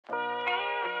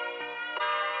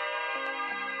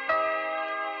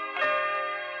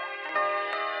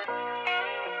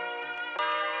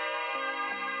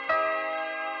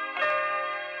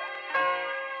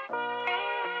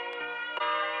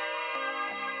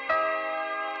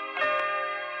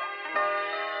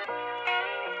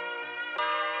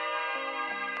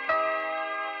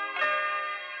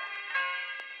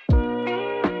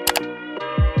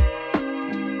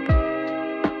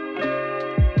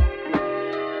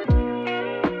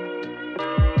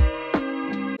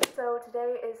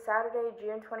Saturday,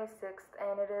 June 26th,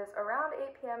 and it is around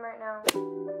 8 p.m. right now.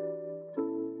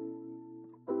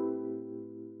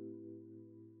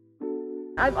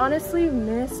 I've honestly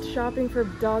missed shopping for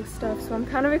dog stuff, so I'm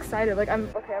kind of excited. Like, I'm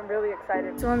really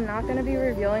excited. So I'm not gonna be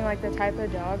revealing like the type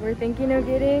of dog we're thinking of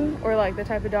getting, or like the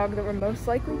type of dog that we're most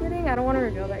likely getting. I don't want to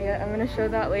reveal that yet. I'm gonna show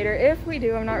that later if we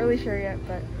do. I'm not really sure yet,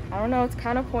 but I don't know. It's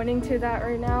kind of pointing to that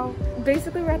right now.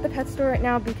 Basically, we're at the pet store right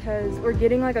now because we're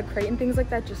getting like a crate and things like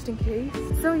that just in case.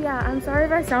 So yeah, I'm sorry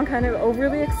if I sound kind of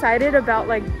overly excited about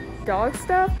like dog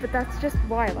stuff, but that's just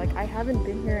why. Like, I haven't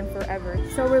been here in forever.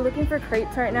 So we're looking for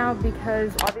crates right now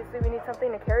because obviously we need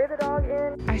something to carry the dog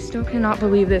in. I still cannot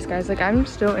believe this, guys. Like, I'm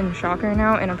still in shock right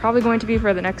now, and I'm probably going to be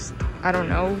for the next, I don't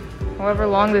know, however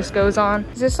long this goes on.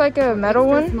 Is this like a metal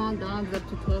one? Small dogs up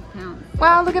to 12 pounds.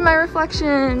 Wow, look at my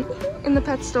reflection in the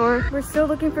pet store. We're still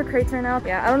looking for crates right now.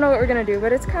 Yeah, I don't know what we're gonna do,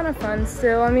 but it's kind of fun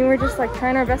still. I mean, we're just like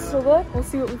trying our best to look. We'll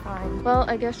see what we find. Well,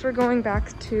 I guess we're going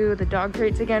back to the dog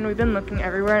crates again. We've been looking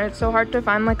everywhere, and it's so hard to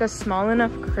find like a small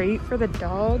enough crate for the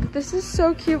dog. This is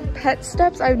so cute. Pet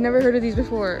steps. I've never heard of these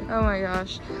before. Oh my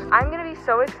gosh. I'm gonna be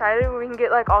so excited when we can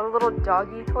get like all the little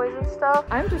doggy toys and stuff.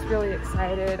 I'm just really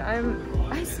excited.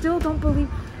 I still don't believe,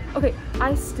 okay,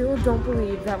 I still don't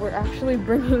believe that we're actually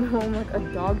bringing home like a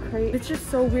dog crate. It's just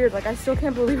so weird. Like, I still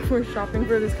can't believe we're shopping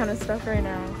for this kind of stuff right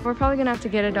now. We're probably gonna have to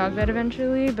get a dog bed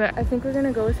eventually, but I think we're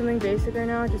gonna go with something basic right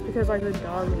now just because like the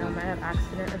dog, you know, might have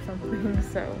accident or something.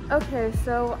 So okay,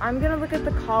 so I'm gonna look at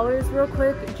the collars real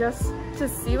quick just to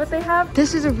see what they have.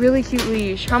 This is a really cute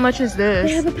leash. How much is this?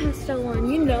 They have a pastel one,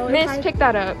 you know. Miss, pick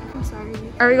that up. I'm sorry.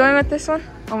 Are we going with this one?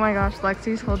 Oh my gosh,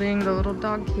 Lexi's holding the little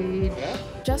dog cage.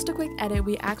 Just a quick edit,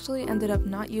 we actually ended up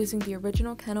not using the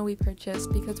original kennel we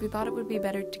purchased because we thought it would be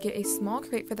better to get a small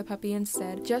crate for the puppy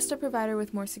instead, just to provide her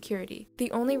with more security. The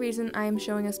only reason I am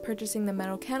showing us purchasing the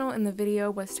metal kennel in the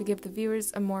video was to give the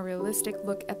viewers a more realistic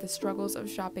look at the struggles of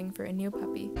shopping for a new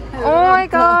puppy. Oh my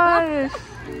gosh!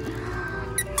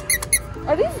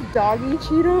 Are these doggy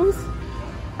Cheetos?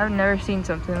 I've never seen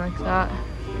something like that.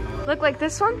 Look, like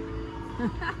this one?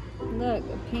 Look,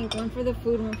 a pink, one for the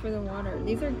food, one for the water.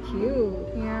 These are cute.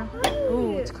 Yeah.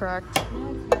 Oh, it's cracked.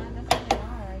 No, it's not. That's what they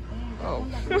are, I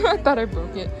think. Oh, I thought I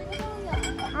broke it.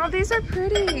 Oh, these are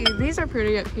pretty. These are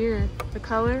pretty up here. The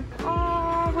color.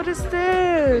 Oh, what is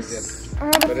this? Oh,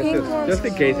 the pink ones. Just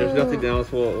in case there's nothing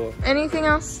else. Anything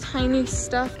else? Tiny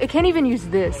stuff. It can't even use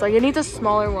this. Like, it needs a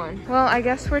smaller one. Well, I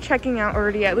guess we're checking out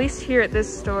already, at least here at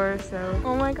this store. So,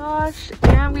 oh my gosh.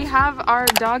 Yeah, we have our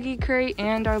doggy crate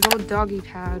and our little doggy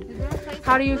pad.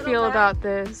 How do you feel about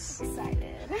this? Excited.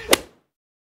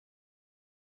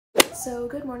 So,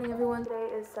 good morning everyone. Today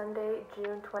is Sunday,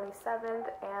 June 27th,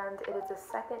 and it is the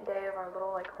second day of our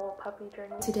little like whole puppy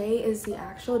journey. Today is the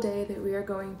actual day that we are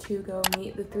going to go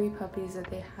meet the 3 puppies that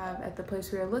they have at the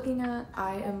place we are looking at.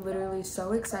 I am literally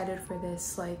so excited for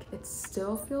this. Like, it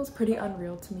still feels pretty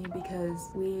unreal to me because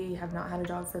we have not had a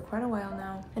dog for quite a while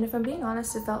now. And if I'm being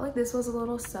honest, it felt like this was a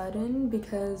little sudden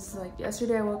because like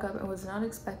yesterday I woke up and was not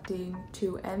expecting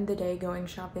to end the day going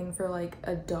shopping for like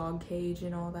a dog cage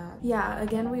and all that. Yeah,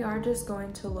 again, we are just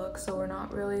going to look, so we're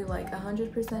not really like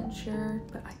 100% sure,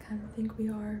 but I kind of think we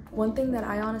are. One thing that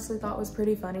I honestly thought was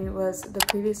pretty funny was the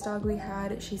previous dog we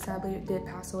had, she sadly did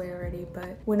pass away already,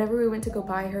 but whenever we went to go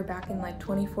buy her back in like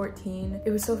 2014,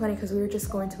 it was so funny because we were just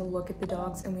going to look at the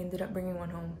dogs and we ended up bringing one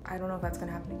home. I don't know if that's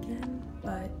gonna happen again,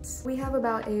 but we have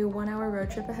about a 1-hour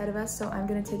road trip ahead of us, so I'm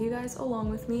gonna take you guys along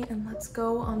with me and let's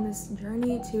go on this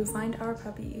journey to find our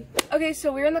puppy. Okay,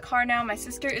 so we're in the car now. My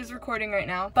sister is recording right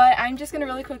now, but I'm just gonna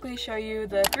really quickly show you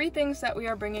the 3 things that we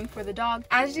are bringing for the dog.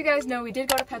 As you guys know, we did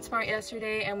go to PetSmart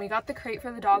yesterday and we got the crate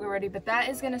for the dog already, but that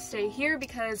is gonna stay here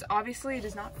because obviously it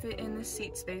does not fit in the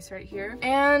seat space right here.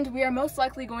 And we are most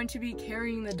likely going to be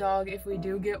carrying the dog if we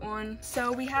do get one.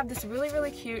 So we have this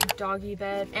really cute doggy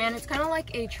bed, and it's kind of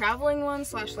like a traveling one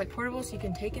slash like portable, so you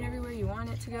can take it everywhere you want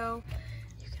it to go.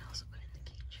 You can also put it in the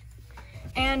cage.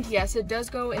 And yes, it does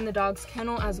go in the dog's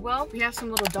kennel as well. We have some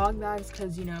little dog bags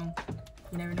because, you know,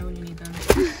 you never know when you need them.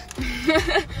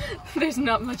 There's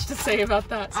not much to say about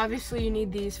that. Obviously, you need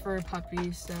these for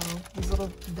puppies, so these little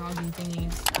doggy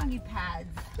thingies. Doggy pads.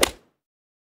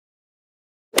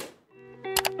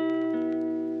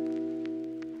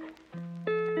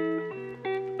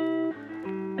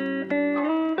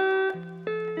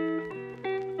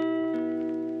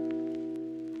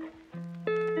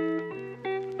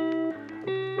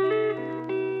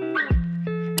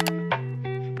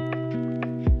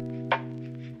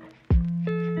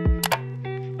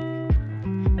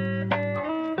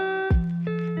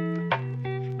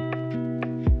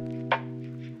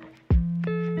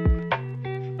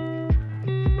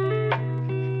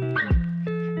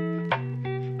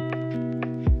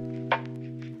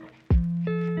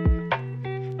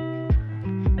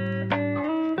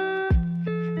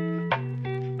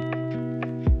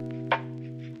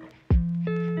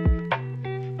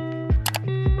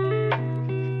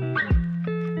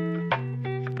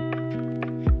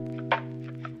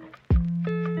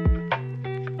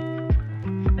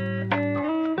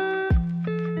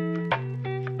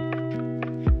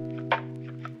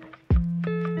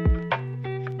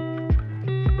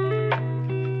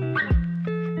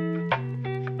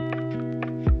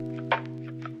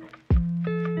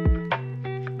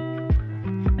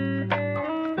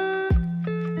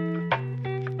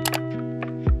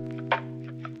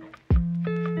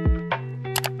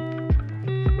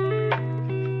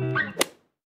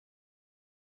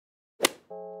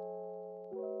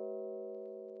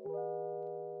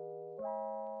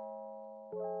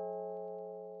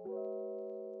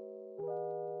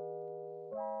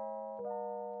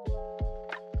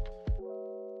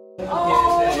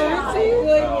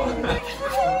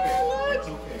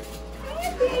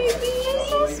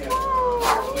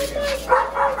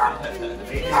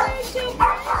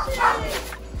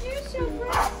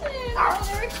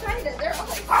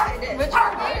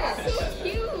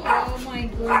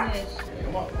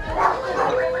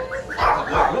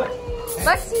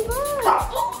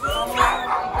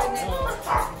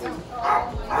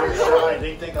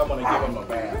 they think I'm gonna give him a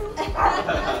bath.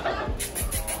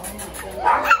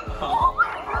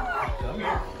 Come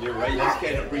here. You're right. You just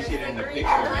can't appreciate it in the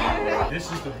picture.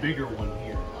 This is the bigger one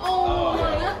here. Oh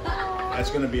my God. That's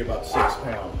gonna be about 6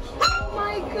 pounds. Oh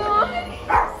my God.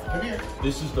 Come here.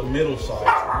 This is the middle size.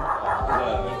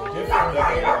 Different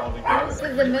hair altogether. This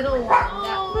is the middle one.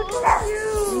 Oh, look at you.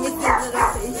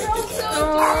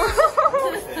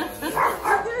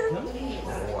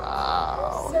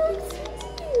 Wow. So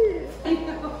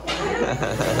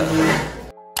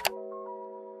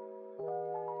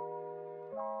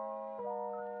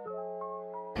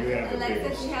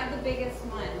Alexis, you have the biggest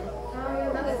one. Oh,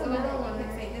 yeah, That's the one that you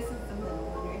could say, this is the middle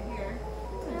one right here.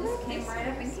 I just came right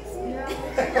up and kissed me.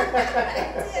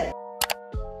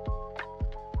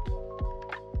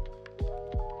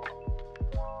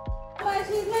 Oh,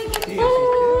 she's making Oh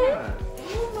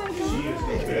my God. She is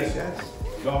the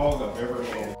best dog I've ever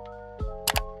had.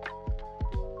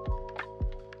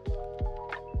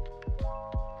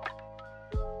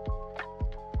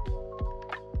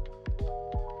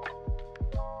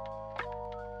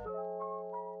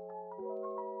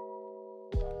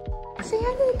 Say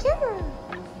hi to the camera.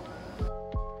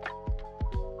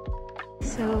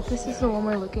 So this is the one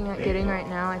we're looking at getting right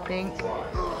now, I think.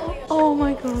 Oh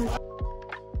my God.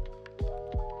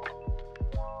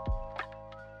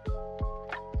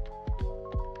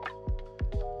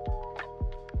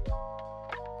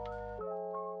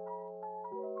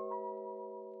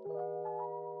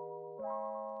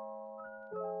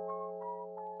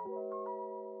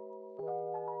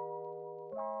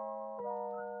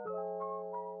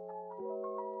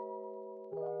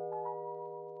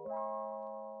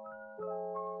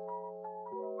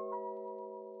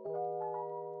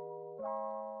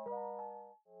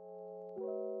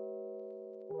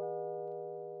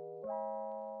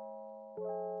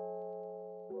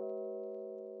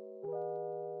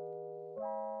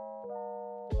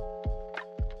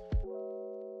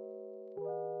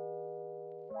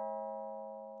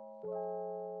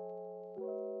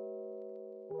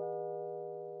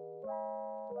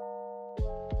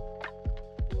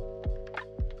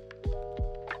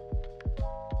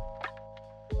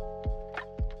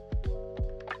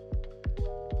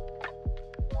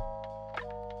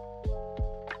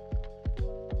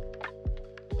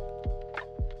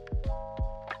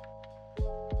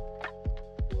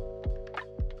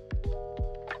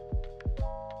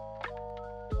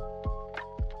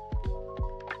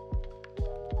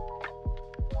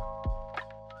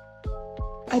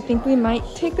 I think we might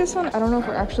take this one. I don't know if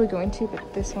we're actually going to,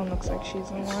 but this one looks like she's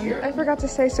the one. I forgot to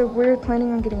say, so we're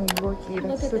planning on getting a Yorkie.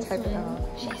 That's the type of dog.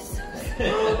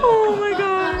 Oh my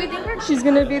God. She's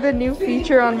gonna be the new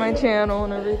feature on my channel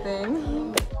and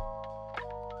everything.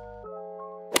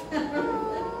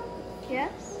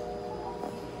 Yes?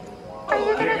 Are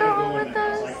you gonna go home with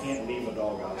us? I can't leave a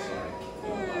dog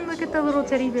outside. Look at the little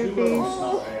teddy bear face.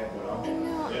 Not bad, but I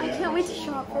know. I can't wait to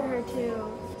shop for her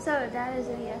too. So that is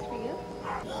a yes for you?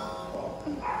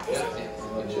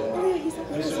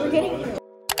 We're getting her.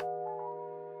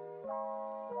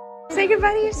 Say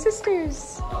goodbye to your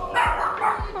sisters. Aww.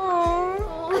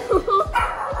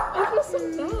 I feel so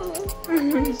bad.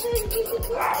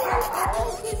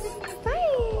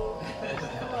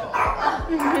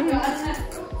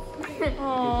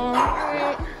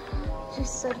 Aww. She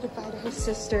said goodbye to her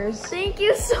sisters. Thank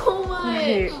you so much.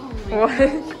 Wait,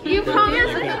 what? You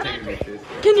promised.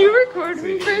 Can you record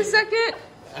me for a second?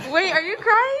 Wait, are you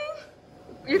crying?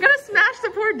 You're gonna smash the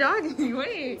poor doggy.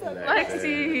 Wait,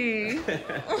 Lexi.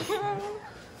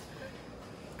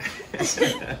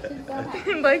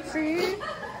 Lexi.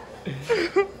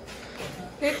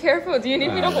 Be careful. Do you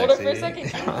need me to hold her for a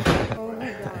second? Oh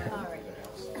my God.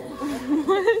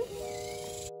 What?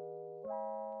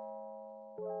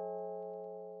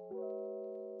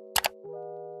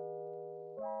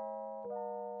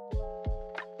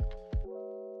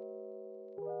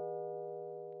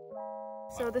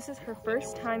 So this is her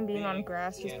first time being on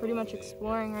grass. She's pretty much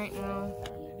exploring right now.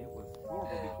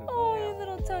 Oh, your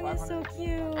little tongue is so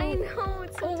cute. I know,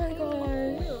 it's so Oh my tiny.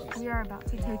 gosh. We are about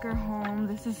to take her home.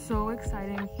 This is so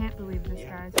exciting. I can't believe this,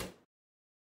 guys.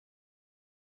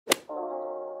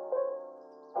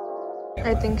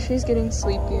 I think she's getting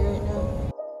sleepy right now.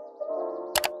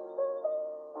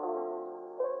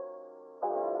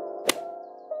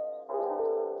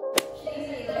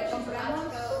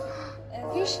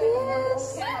 Here she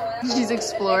is. She's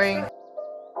exploring.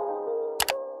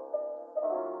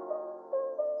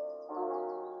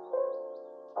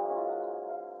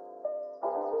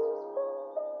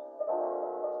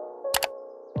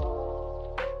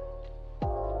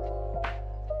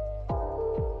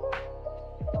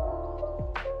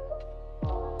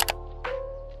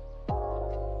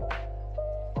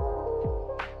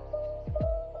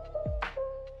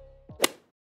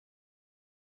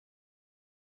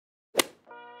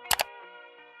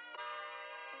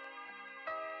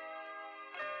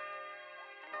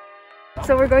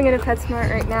 So we're going into PetSmart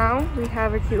right now. We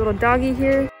have a cute little doggy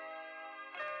here.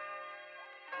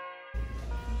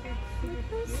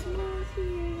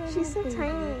 She's so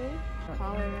tiny.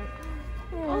 How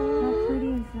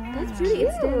pretty is that? That's cute.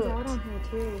 It stands out on her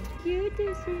too. Cute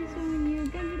to see someone you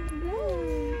got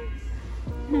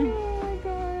Oh my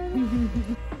god.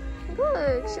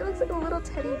 Look, she looks like a little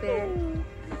teddy bear. You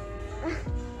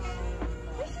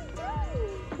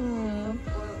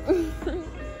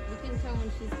can tell when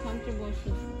she's comfortable,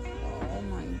 she's, oh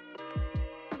my.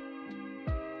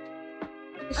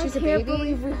 She's I can't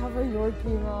believe we have a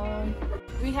Yorkie, Mom.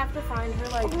 We have to find her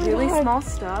like really small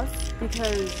stuff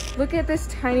because look at this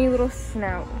tiny little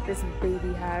snout this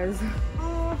baby has.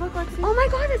 Oh, look, Lexi. Oh my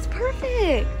god, it's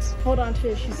perfect. Hold on to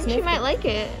it. She's sniffing. She might like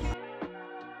it.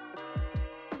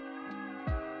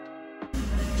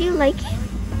 Do you like it?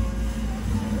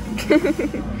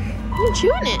 You're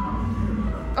chewing it.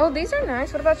 Oh, these are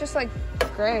nice. What about just like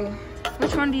gray?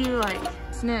 Which one do you like?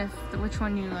 Sniff. Which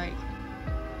one you like?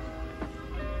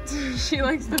 She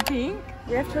likes the pink.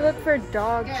 We have to look for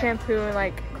dog shampoo and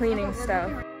like cleaning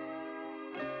stuff.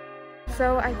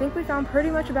 So I think we found pretty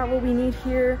much about what we need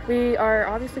here. We are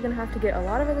obviously gonna have to get a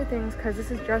lot of other things because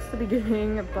this is just the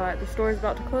beginning, but the store is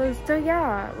about to close. So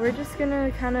yeah, we're just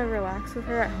gonna kind of relax with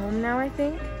her at home now, I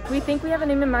think. We think we have a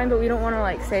name in mind, but we don't want to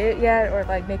like say it yet or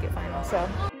like make it final, so.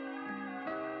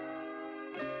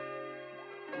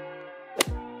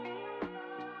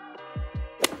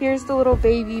 Here's the little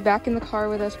baby back in the car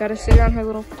with us. Gotta sit her on her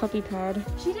little puppy pad.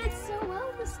 She did so well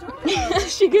in the store.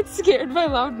 She gets scared by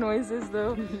loud noises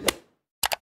though.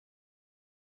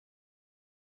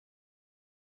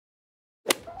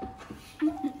 She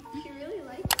really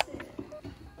likes it.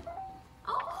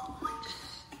 Oh my gosh.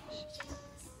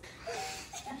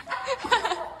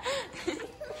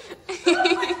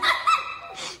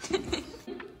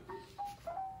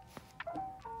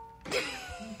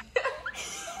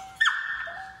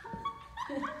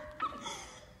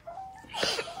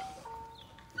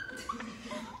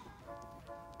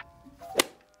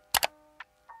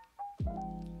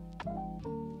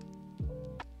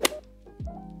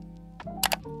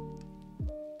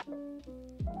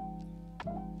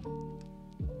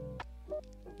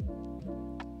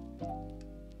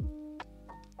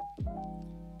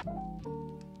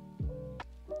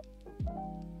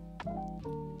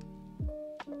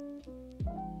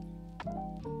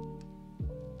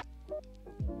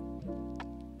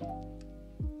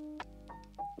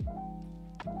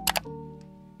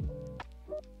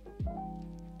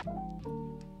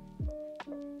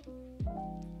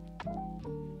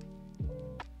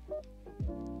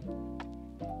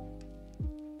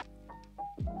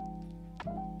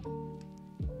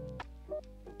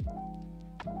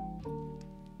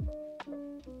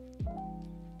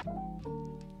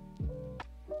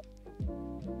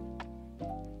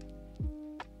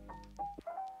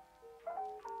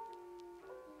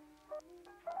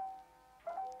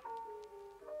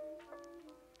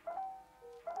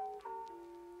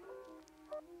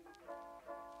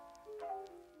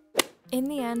 In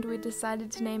the end, we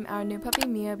decided to name our new puppy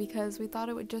Mia because we thought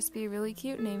it would just be a really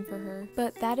cute name for her.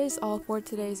 But that is all for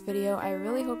today's video. I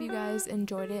really hope you guys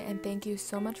enjoyed it and thank you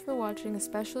so much for watching,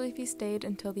 especially if you stayed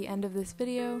until the end of this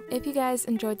video. If you guys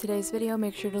enjoyed today's video,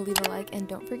 make sure to leave a like and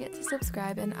don't forget to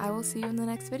subscribe, and I will see you in the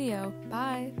next video.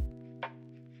 Bye!